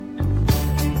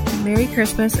Merry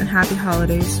Christmas and Happy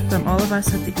Holidays from all of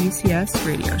us at the ECS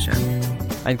Radio Show.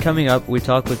 And coming up, we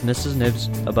talk with Mrs. Nibs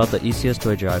about the ECS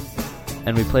Toy Drive,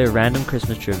 and we play a random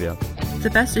Christmas trivia. The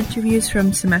best interviews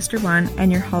from Semester 1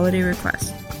 and your holiday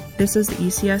requests. This is the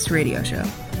ECS Radio Show.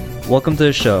 Welcome to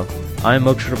the show. I'm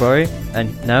Moksha Rabari,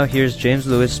 and now here's James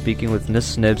Lewis speaking with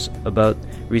Mrs. Nibs about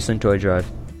recent Toy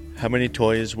Drive. How many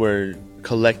toys were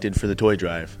collected for the Toy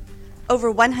Drive? Over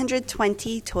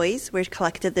 120 toys were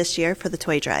collected this year for the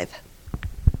Toy Drive.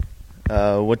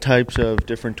 What types of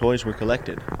different toys were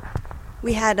collected?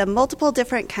 We had multiple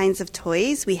different kinds of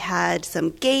toys. We had some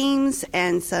games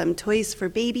and some toys for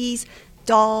babies,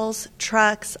 dolls,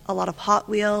 trucks, a lot of Hot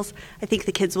Wheels. I think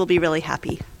the kids will be really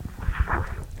happy.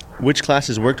 Which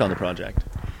classes worked on the project?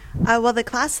 Well, the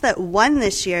class that won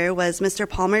this year was Mr.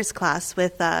 Palmer's class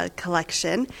with a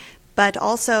collection. But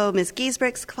also Ms.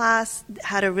 Giesbrick's class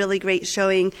had a really great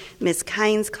showing. Ms.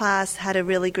 Kine's class had a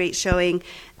really great showing.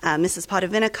 Mrs.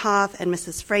 Potovinikoff and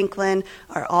Mrs. Franklin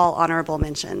are all honorable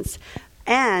mentions.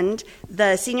 And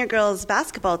the senior girls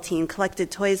basketball team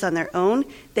collected toys on their own.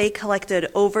 They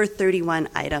collected over 31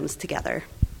 items together.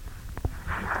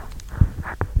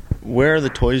 Where are the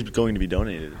toys going to be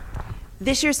donated?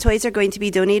 This year's toys are going to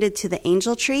be donated to the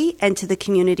Angel Tree and to the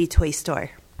Community Toy Store.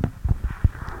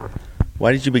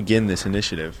 Why did you begin this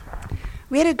initiative?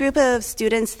 We had a group of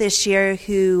students this year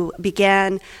who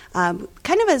began kind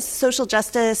of as social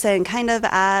justice and kind of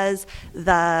as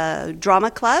the drama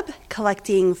club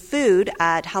collecting food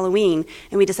at Halloween,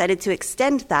 and we decided to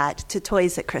extend that to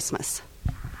toys at Christmas.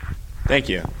 Thank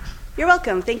you. You're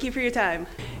welcome. Thank you for your time.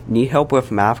 Need help with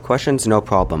math questions? No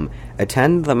problem.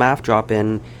 Attend the math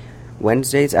drop-in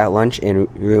Wednesdays at lunch in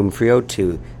room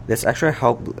 302. This extra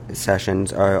help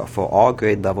sessions are for all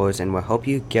grade levels and will help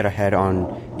you get ahead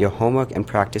on your homework and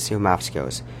practice your math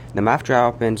skills. The math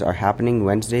drop-ins are happening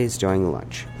Wednesdays during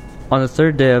lunch. On the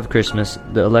third day of Christmas,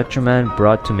 the Electroman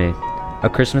brought to me a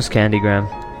Christmas candygram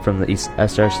from the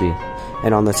SRC.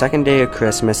 And on the second day of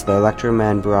Christmas, the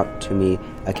Electroman brought to me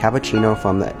a cappuccino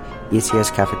from the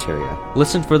ECS cafeteria.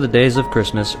 Listen for the days of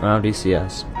Christmas around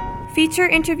ECS. Feature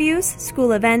interviews,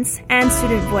 school events, and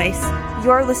student voice.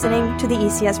 You're listening to the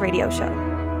ECS Radio Show.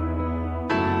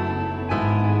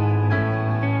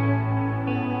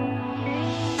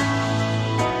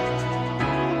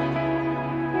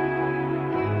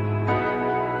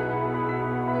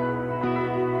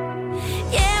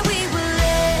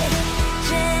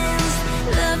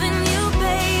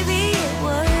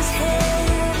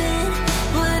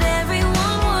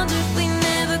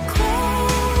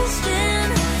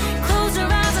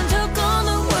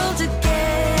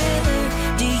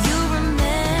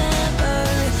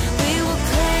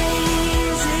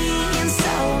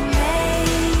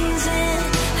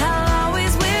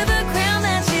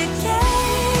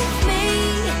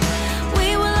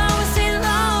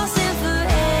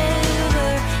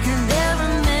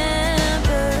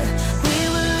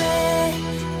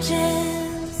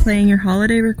 Playing your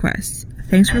holiday requests.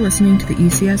 Thanks for listening to the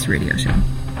ECS Radio Show.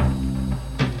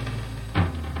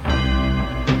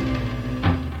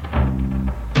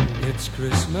 It's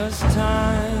Christmas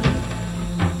time.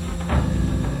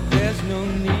 There's no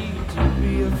need to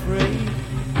be afraid.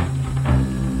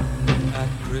 At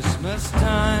Christmas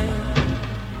time,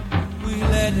 we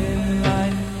let in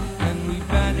light and we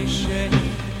banish shade.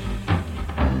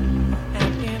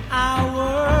 And in our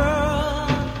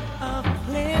world of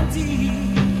plenty,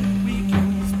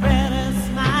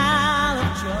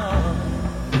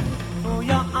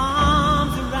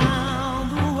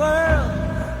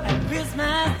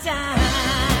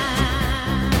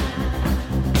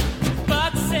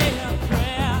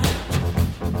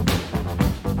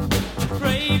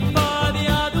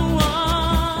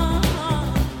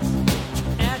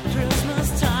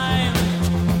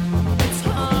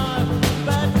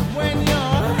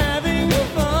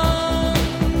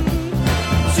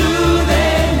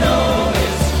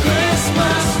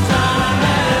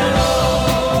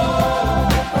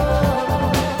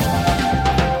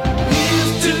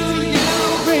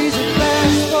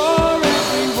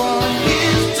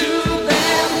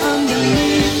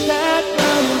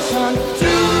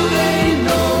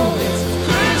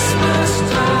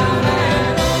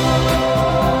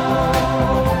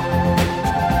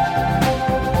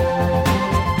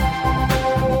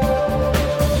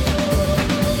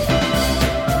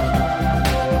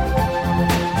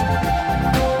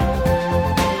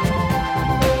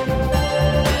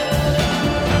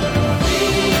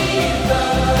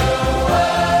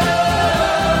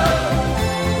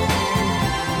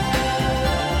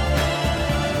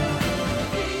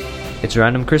 It's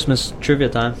random Christmas trivia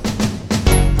time.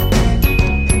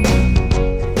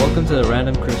 Welcome to the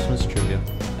Random Christmas Trivia.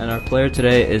 And our player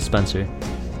today is Spencer.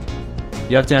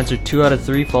 You have to answer 2 out of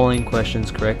 3 following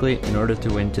questions correctly in order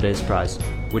to win today's prize,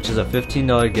 which is a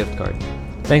 $15 gift card.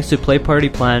 Thanks to Play Party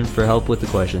Plan for help with the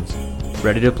questions.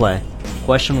 Ready to play.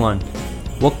 Question 1.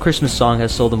 What Christmas song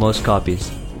has sold the most copies?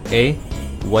 A.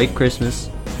 White Christmas.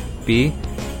 B.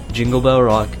 Jingle Bell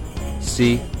Rock.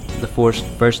 C. The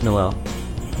First Noel.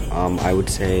 I would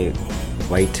say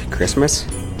White Christmas.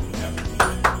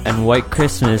 And White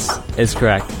Christmas is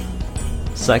correct.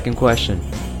 Second question.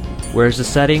 Where is the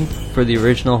setting for the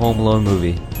original Home Alone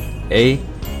movie? A.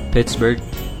 Pittsburgh.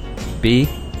 B.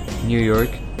 New York.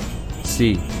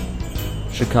 C.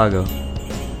 Chicago.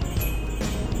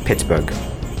 Pittsburgh.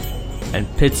 And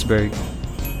Pittsburgh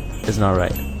is not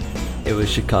right. It was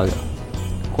Chicago.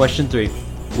 Question 3.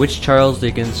 Which Charles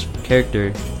Dickens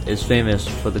character is famous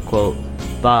for the quote,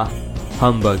 "Bah,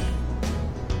 humbug"?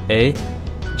 A.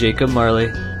 Jacob Marley.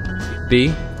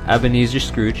 B. Ebenezer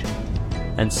Scrooge.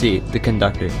 And C. The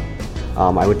conductor.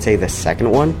 I would say the second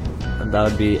one. And that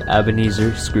would be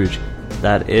Ebenezer Scrooge.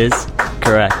 That is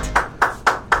correct.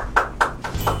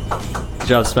 Good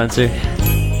job, Spencer.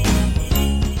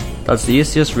 That's the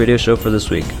ECS radio show for this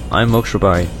week. I'm Moksha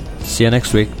Bari. See you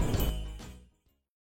next week.